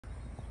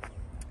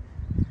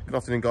Good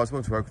afternoon, guys.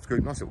 Welcome to Workers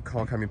Group. Nice little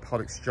car came in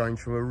part exchange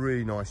from a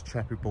really nice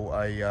chap who bought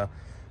a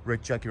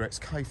red Jaguar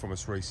XK from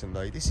us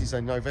recently. This is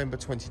a November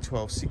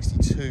 2012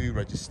 62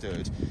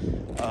 registered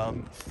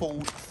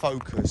Ford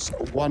Focus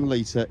 1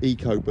 litre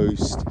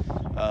EcoBoost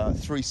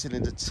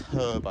 3-cylinder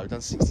turbo, done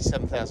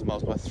 67,000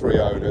 miles by 3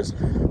 owners.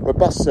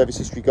 Robust service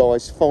history,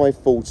 guys. 5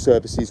 Ford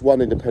services,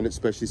 1 independent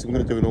specialist. I'm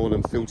going to do an oil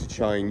and filter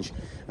change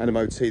and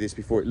MOT this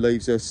before it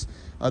leaves us.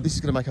 This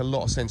is going to make a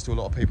lot of sense to a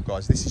lot of people,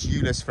 guys. This is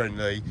ULEZ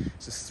friendly.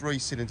 It's a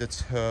 3-cylinder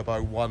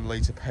turbo, 1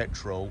 litre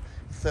petrol,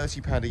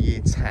 £30 a year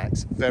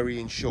tax, very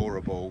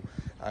insurable,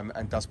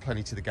 and does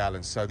plenty to the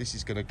gallon. So this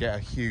is going to get a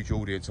huge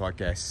audience, I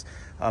guess.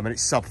 And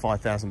it's sub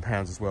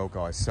 £5,000 as well,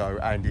 guys. So,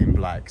 and in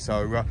black.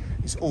 So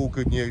it's all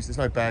good news. There's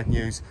no bad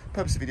news.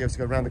 Purpose of the video is to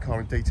go around the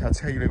car in detail,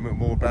 tell you a little bit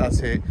more about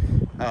it,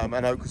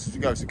 and Oakers as we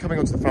go. So coming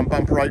onto the front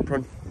bumper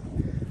apron.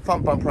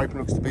 Front bumper apron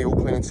looks to be all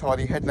clean and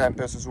tidy. Headlamp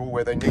bezels are all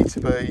where they need to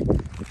be.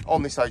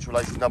 On this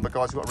age-related number,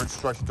 guys, we've got a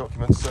registration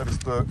document, service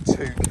book,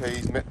 2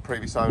 keys, met the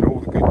previous owner,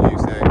 all the good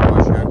news there,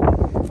 guys, yeah.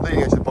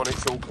 Leading edge of the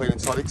bonnet's all clean and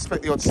tidy.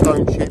 Expect the odd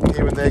stone chip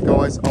here and there,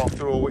 guys.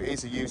 After all, it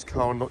is a used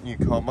car and not new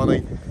car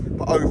money.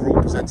 But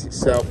overall, presents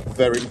itself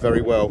very,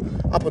 very well.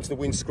 Up onto the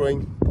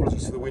windscreen.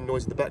 Apologies for the wind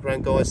noise in the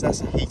background, guys.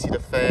 That's a heated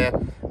affair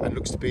and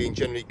looks to be in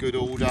generally good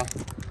order.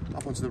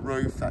 Up onto the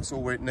roof, that's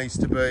all where it needs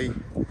to be.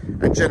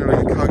 And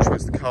generally the coach,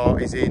 once the car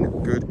is in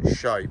good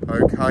shape,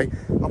 okay?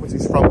 Up onto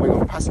this front wing on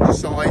the passenger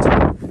side.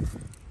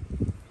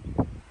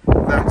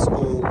 That's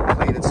all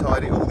clean and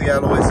tidy. All the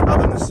alloys,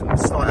 other than some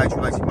slight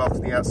age-related marks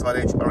on the outside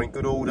edge, are in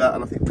good order.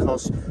 And I think the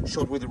car's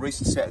shod with a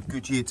recent set of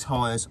Goodyear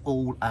tyres,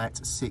 all at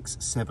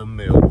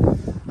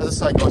 6.7mm.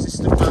 As I say, guys, this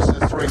is the first of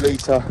the 3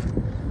 litre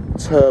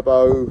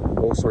turbo,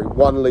 or sorry,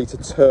 1 litre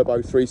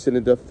turbo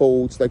 3-cylinder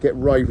Fords. They get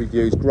rave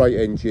reviews, great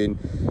engine,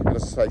 and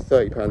as I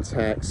say, £30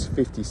 tax,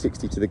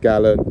 50-60 to the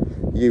gallon,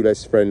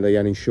 ULEZ friendly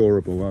and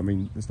insurable. I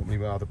mean, there's not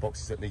many other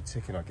boxes that need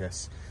ticking, I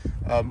guess.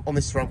 On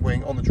this front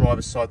wing, on the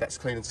driver's side, that's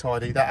clean and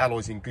tidy. That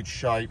alloy's in good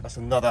shape. That's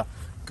another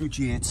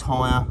Goodyear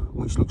tyre,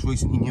 which looks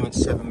recently new at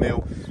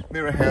 7mm.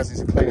 Mirror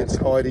housings are clean and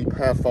tidy,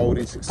 power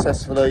folded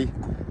successfully.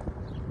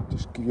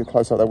 Just give you a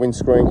close up of that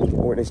windscreen,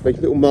 or it needs to be. A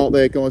little mark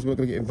there, guys. We're not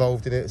going to get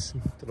involved in it.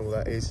 Don't know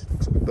what that is.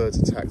 Looks like the birds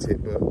attacked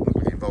it, but I'm not going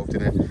to get involved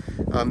in it.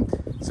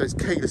 So it's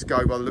keyless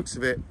go by the looks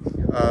of it.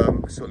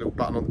 Sort of little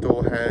button on the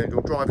door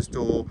handle, driver's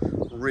door,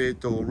 rear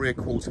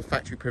quarter,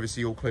 factory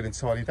privacy, all clean and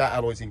tidy. That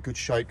alloy's in good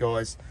shape,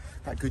 guys.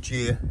 That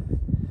Goodyear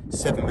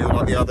 7mm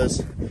like the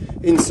others.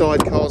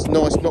 Inside car's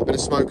nice, not been a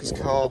smoker's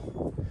car.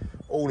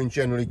 All in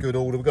generally good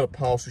order. We've got a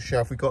parcel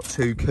shelf. We've got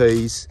 2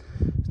 keys.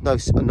 No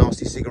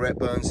nasty cigarette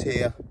burns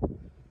here.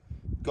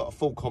 Got a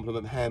full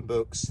complement of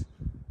handbooks,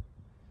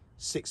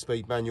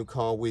 6-speed manual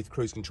car with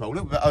cruise control. A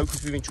little bit about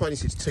Oakers. We've been trading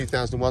since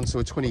 2001, so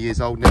we're 20 years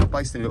old now.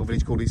 Based in a little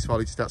village called East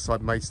Farley, just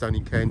outside Maidstone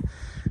in Kent.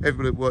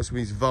 Everybody that works with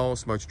his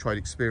vast motor trade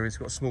experience.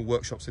 We've got small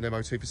workshops and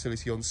MOT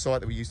facility on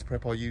site that we use to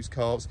prep our used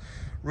cars.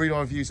 Read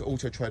our reviews at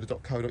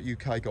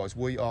autotrader.co.uk, guys.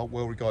 We are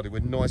well regarded. We're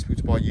nice people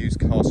to buy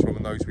used cars from,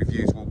 and those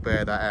reviews will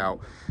bear that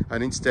out.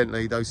 And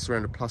incidentally, those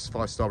 300 plus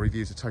 5-star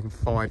reviews have taken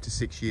 5 to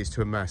 6 years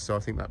to amass. So I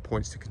think that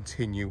points to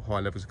continue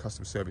high levels of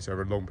customer service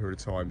over a long period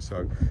of time.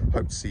 So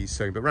hope to see you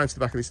soon. But round to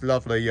the back of this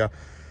lovely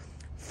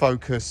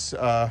Focus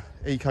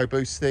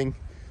EcoBoost thing.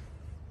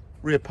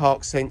 Rear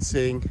park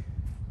sensing.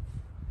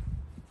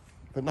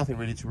 But nothing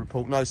really to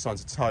report. No signs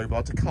of tow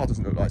bar. The car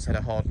doesn't look like it's had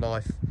a hard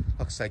life.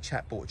 Like I say,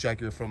 chap bought a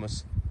Jaguar from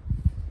us.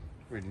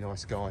 Really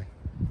nice guy.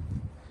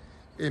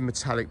 In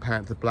metallic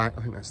Panther black.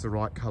 I think that's the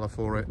right colour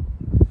for it.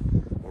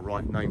 Or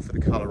right name for the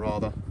colour,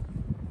 rather.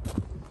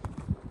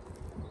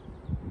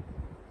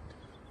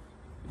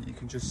 You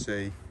can just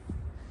see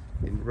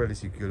in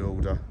relatively good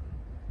order.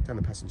 Down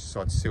the passenger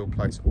side, seal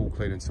plates all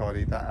clean and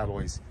tidy. That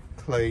alloy's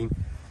clean.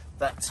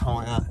 That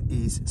tyre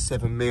is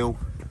 7mm.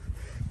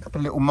 Couple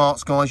of little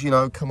marks, guys, you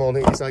know, come on,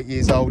 it is 8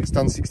 years old. It's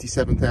done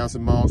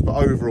 67,000 miles, but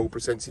overall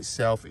presents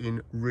itself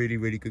in really,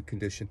 really good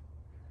condition.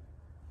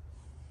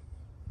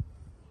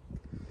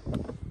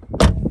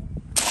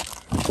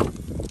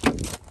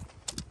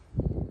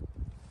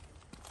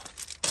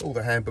 All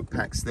the handbook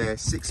packs there.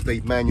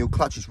 6-speed manual,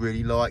 clutch is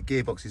really light,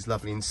 gearbox is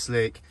lovely and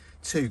slick,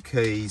 2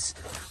 keys.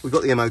 We've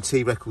got the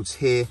MOT records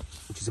here,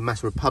 which is a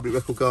Master Republic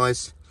record,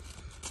 guys,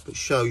 that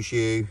shows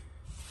you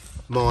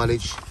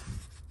mileage,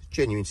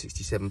 genuine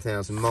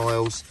 67,000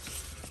 miles.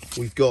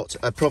 We've got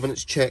a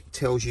provenance check,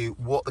 tells you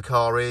what the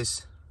car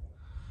is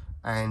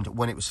and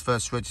when it was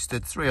first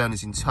registered. 3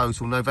 owners in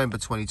total, November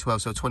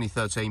 2012, so a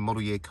 2013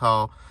 model year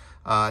car.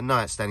 No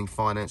outstanding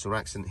finance or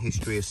accident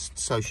history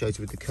associated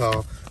with the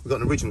car. We've got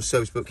an original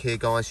service book here,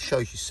 guys,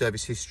 shows you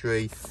service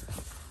history.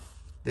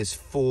 There's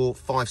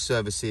 5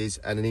 services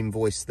and an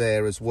invoice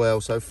there as well,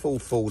 so full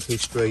Ford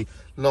history.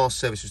 Last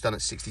service was done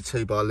at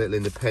 62 by a little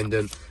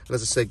independent. And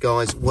as I said,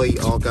 guys, we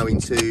are going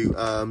to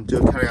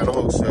carry out an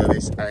oil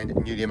service and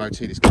newly MOT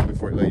this car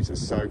before it leaves us.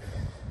 So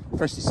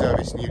freshly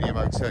serviced, newly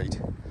MOT'd.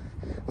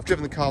 I've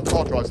driven the car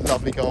drives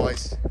lovely,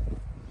 guys.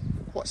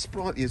 Quite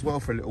sprightly as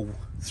well for a little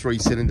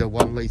 3-cylinder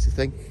 1 litre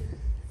thing.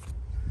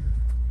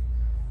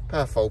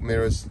 Power fold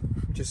mirrors,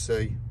 just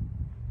see.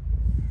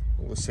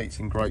 the seats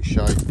in great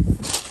shape.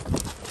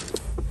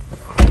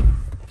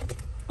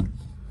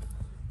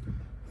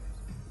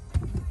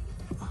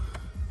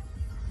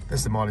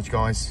 There's the mileage,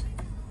 guys.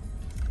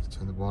 Let's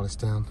turn the wireless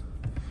down.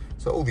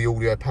 So all the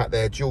audio pack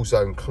there, dual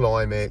zone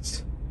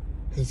climate,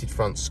 heated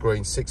front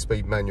screen,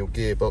 6-speed manual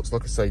gearbox,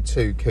 like I say,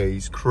 2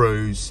 keys,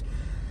 cruise.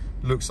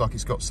 Looks like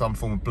it's got some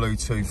form of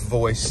Bluetooth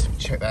voice.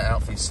 Check that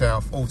out for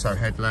yourself. Auto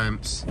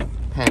headlamps,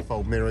 power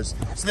fold mirrors.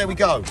 So there we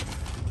go.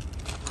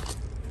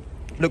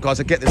 Look, guys,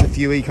 I get there's a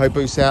few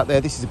EcoBoosts out there.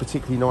 This is a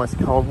particularly nice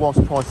car.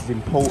 Whilst price is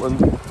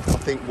important, I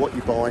think what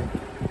you buy,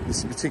 this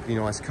is a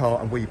particularly nice car,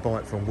 and where you buy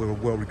it from, we're a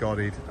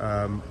well-regarded,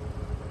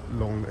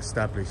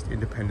 long-established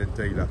independent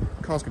dealer.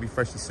 Car's going to be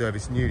freshly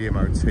serviced, newly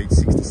MOT'd,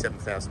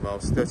 67,000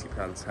 miles,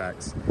 £30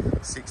 tax,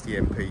 60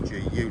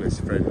 MPG,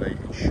 ULEZ friendly,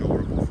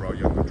 insurable for our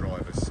younger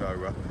drivers.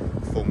 So,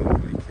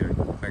 formally key.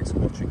 Thanks for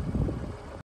watching.